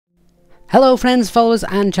Hello friends, followers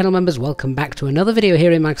and channel members, welcome back to another video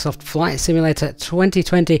here in Microsoft Flight Simulator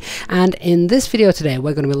 2020, and in this video today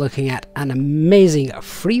we're going to be looking at an amazing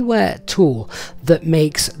freeware tool that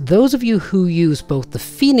makes those of you who use both the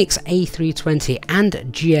Fenix A320 and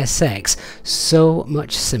GSX so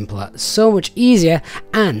much simpler, so much easier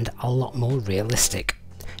and a lot more realistic.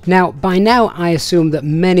 Now, by now I assume that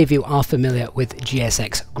many of you are familiar with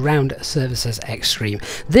GSX, Ground Services Extreme.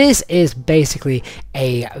 This is basically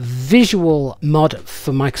a visual mod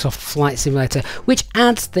for Microsoft Flight Simulator which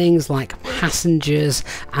adds things like passengers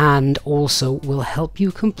and also will help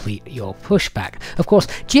you complete your pushback. Of course,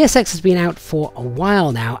 GSX has been out for a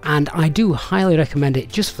while now and I do highly recommend it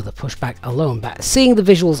just for the pushback alone, but seeing the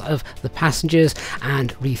visuals of the passengers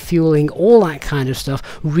and refueling, all that kind of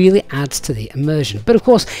stuff really adds to the immersion. But of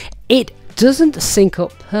course, it doesn't sync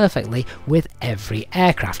up perfectly with every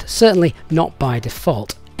aircraft, certainly not by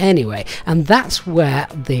default anyway, and that's where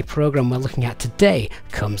the program we're looking at today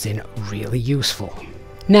comes in really useful.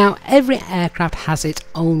 Now, every aircraft has its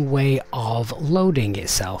own way of loading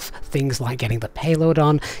itself, things like getting the payload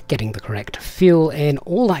on, getting the correct fuel in,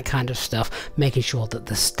 all that kind of stuff, making sure that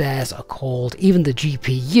the stairs are called, even the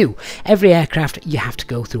GPU. Every aircraft you have to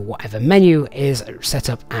go through whatever menu is set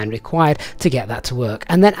up and required to get that to work,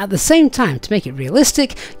 and then at the same time, to make it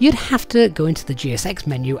realistic, you'd have to go into the GSX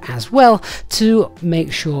menu as well to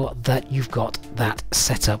make sure that you've got that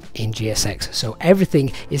set up in GSX, so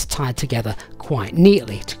everything is tied together quite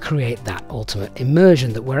neatly to create that ultimate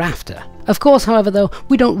immersion that we're after. Of course, however, though,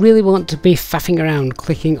 we don't really want to be faffing around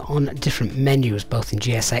clicking on different menus both in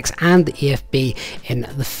GSX and the EFB in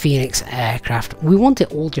the Fenix aircraft. We want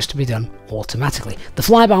it all just to be done automatically. The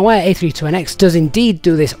fly-by-wire A320 does indeed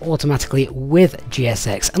do this automatically with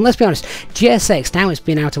GSX, and let's be honest, GSX, now it's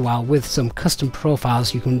been out a while with some custom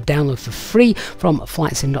profiles you can download for free from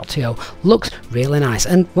flightsim.to, looks really nice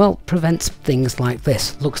and, well, prevents things like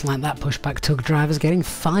this. Looks like that pushback tug driver's getting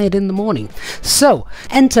fired in the morning. So,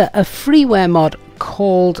 enter a freeware mod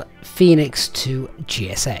called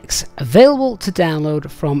Fenix2GSX, available to download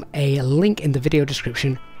from a link in the video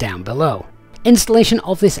description down below. Installation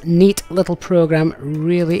of this neat little program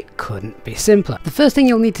really couldn't be simpler. The first thing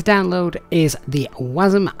you'll need to download is the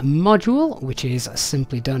WASM module, which is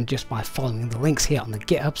simply done just by following the links here on the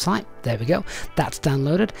GitHub site. There we go, that's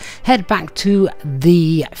downloaded. Head back to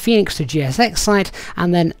the Fenix2GSX site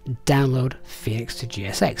and then download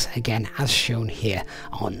Fenix2GSX, again as shown here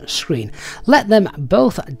on screen. Let them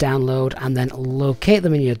both download and then locate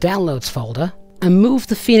them in your downloads folder, and move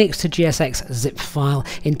the Fenix2GSX zip file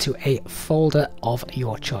into a folder of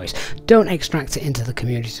your choice. Don't extract it into the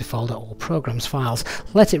community folder or programs files,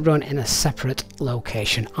 let it run in a separate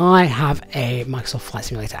location. I have a Microsoft Flight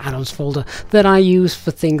Simulator add-ons folder that I use for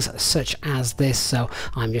things such as this, so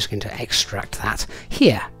I'm just going to extract that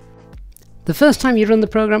here. The first time you run the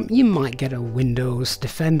program, you might get a Windows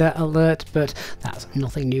Defender alert, but that's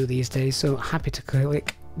nothing new these days, so happy to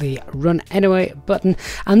click the Run Anyway button,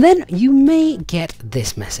 and then you may get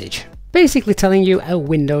this message, basically telling you a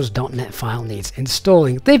Windows.NET file needs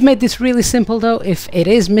installing. They've made this really simple though. If it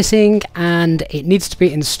is missing and it needs to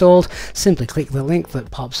be installed, simply click the link that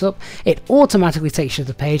pops up. It automatically takes you to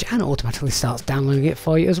the page and automatically starts downloading it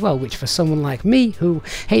for you as well, which for someone like me who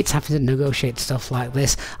hates having to negotiate stuff like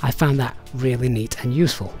this, I found that really neat and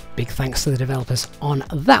useful. Big thanks to the developers on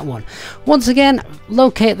that one. Once again,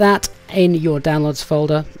 locate that in your downloads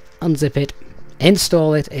folder, unzip it,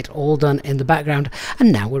 install it, it's all done in the background,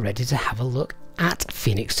 and now we're ready to have a look at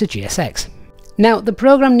Fenix2GSX. Now, the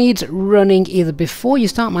program needs running either before you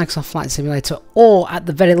start Microsoft Flight Simulator or at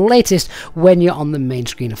the very latest when you're on the main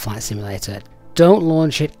screen of Flight Simulator. Don't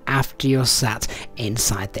launch it after you're sat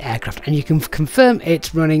inside the aircraft, and you can confirm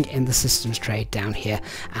it's running in the systems tray down here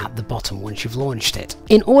at the bottom once you've launched it.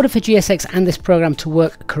 In order for GSX and this program to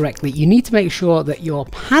work correctly, you need to make sure that your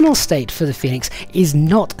panel state for the Fenix is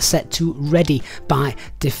not set to ready by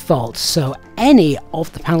default, so any of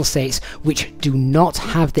the panel states which do not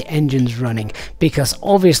have the engines running, because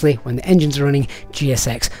obviously when the engines are running,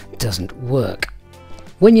 GSX doesn't work.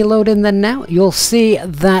 When you load in then now, you'll see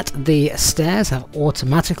that the stairs have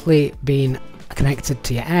automatically been connected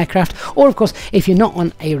to your aircraft, or of course if you're not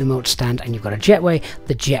on a remote stand and you've got a jetway,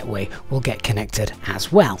 the jetway will get connected as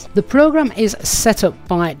well. The program is set up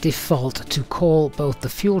by default to call both the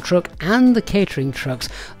fuel truck and the catering trucks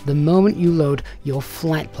the moment you load your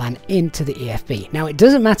flight plan into the EFB. Now, it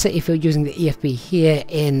doesn't matter if you're using the EFB here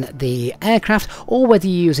in the aircraft or whether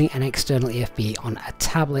you're using an external EFB on a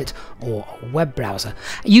tablet or a web browser.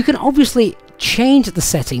 You can obviously change the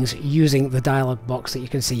settings using the dialog box that you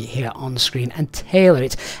can see here on screen and tailor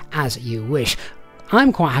it as you wish.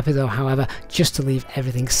 I'm quite happy though, however, just to leave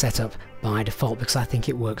everything set up by default because I think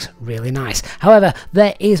it works really nice. However,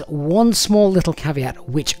 there is one small little caveat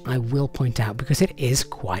which I will point out because it is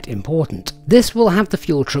quite important. This will have the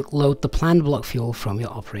fuel truck load the planned block fuel from your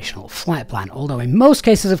operational flight plan, although in most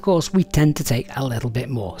cases, of course, we tend to take a little bit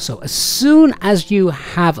more. So as soon as you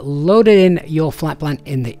have loaded in your flight plan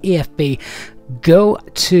in the EFB, go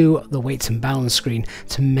to the weights and balance screen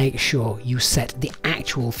to make sure you set the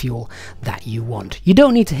actual fuel that you want. You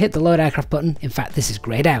don't need to hit the load aircraft button. In fact, this is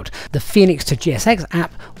grayed out. The Fenix2GSX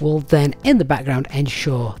app will then in the background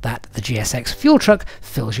ensure that the GSX fuel truck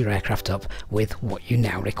fills your aircraft up with what you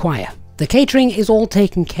now require. The catering is all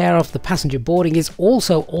taken care of, the passenger boarding is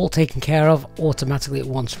also all taken care of automatically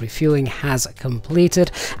once refueling has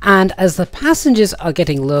completed, and as the passengers are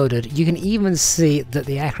getting loaded, you can even see that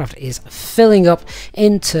the aircraft is filling up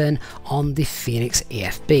in turn on the Fenix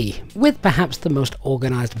EFB, with perhaps the most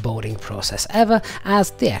organised boarding process ever,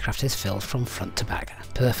 as the aircraft is filled from front to back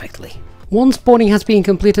perfectly. Once boarding has been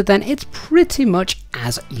completed, then it's pretty much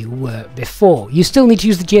as you were before. You still need to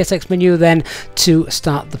use the GSX menu then to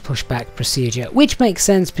start the pushback procedure, which makes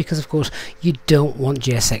sense because of course you don't want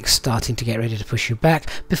GSX starting to get ready to push you back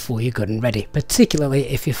before you're good and ready, particularly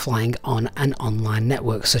if you're flying on an online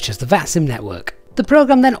network such as the VATSIM network. The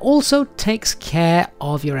program then also takes care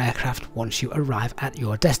of your aircraft once you arrive at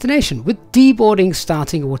your destination, with deboarding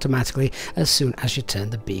starting automatically as soon as you turn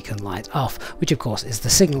the beacon light off, which of course is the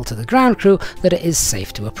signal to the ground crew that it is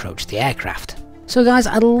safe to approach the aircraft. So guys,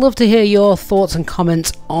 I'd love to hear your thoughts and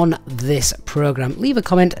comments on this program. Leave a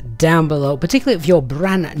comment down below, particularly if you're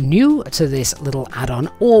brand new to this little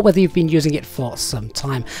add-on or whether you've been using it for some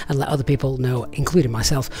time, and let other people know, including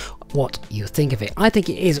myself, what you think of it. I think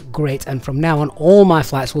it is great, and from now on all my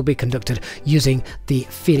flights will be conducted using the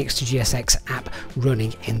Fenix2GSX app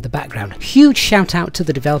running in the background. Huge shout out to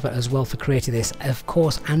the developer as well for creating this, of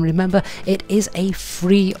course, and remember it is a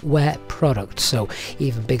freeware product, so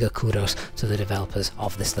even bigger kudos to the developers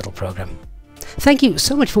of this little program. Thank you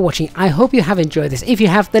so much for watching. I hope you have enjoyed this. If you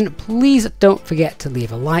have, then please don't forget to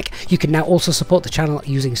leave a like. You can now also support the channel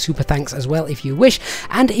using super thanks as well if you wish.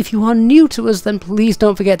 And if you are new to us, then please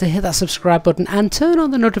don't forget to hit that subscribe button and turn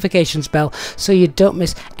on the notifications bell so you don't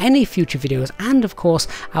miss any future videos and of course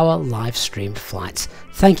our live streamed flights.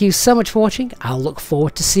 Thank you so much for watching. I'll look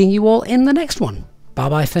forward to seeing you all in the next one. Bye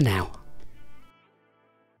bye for now.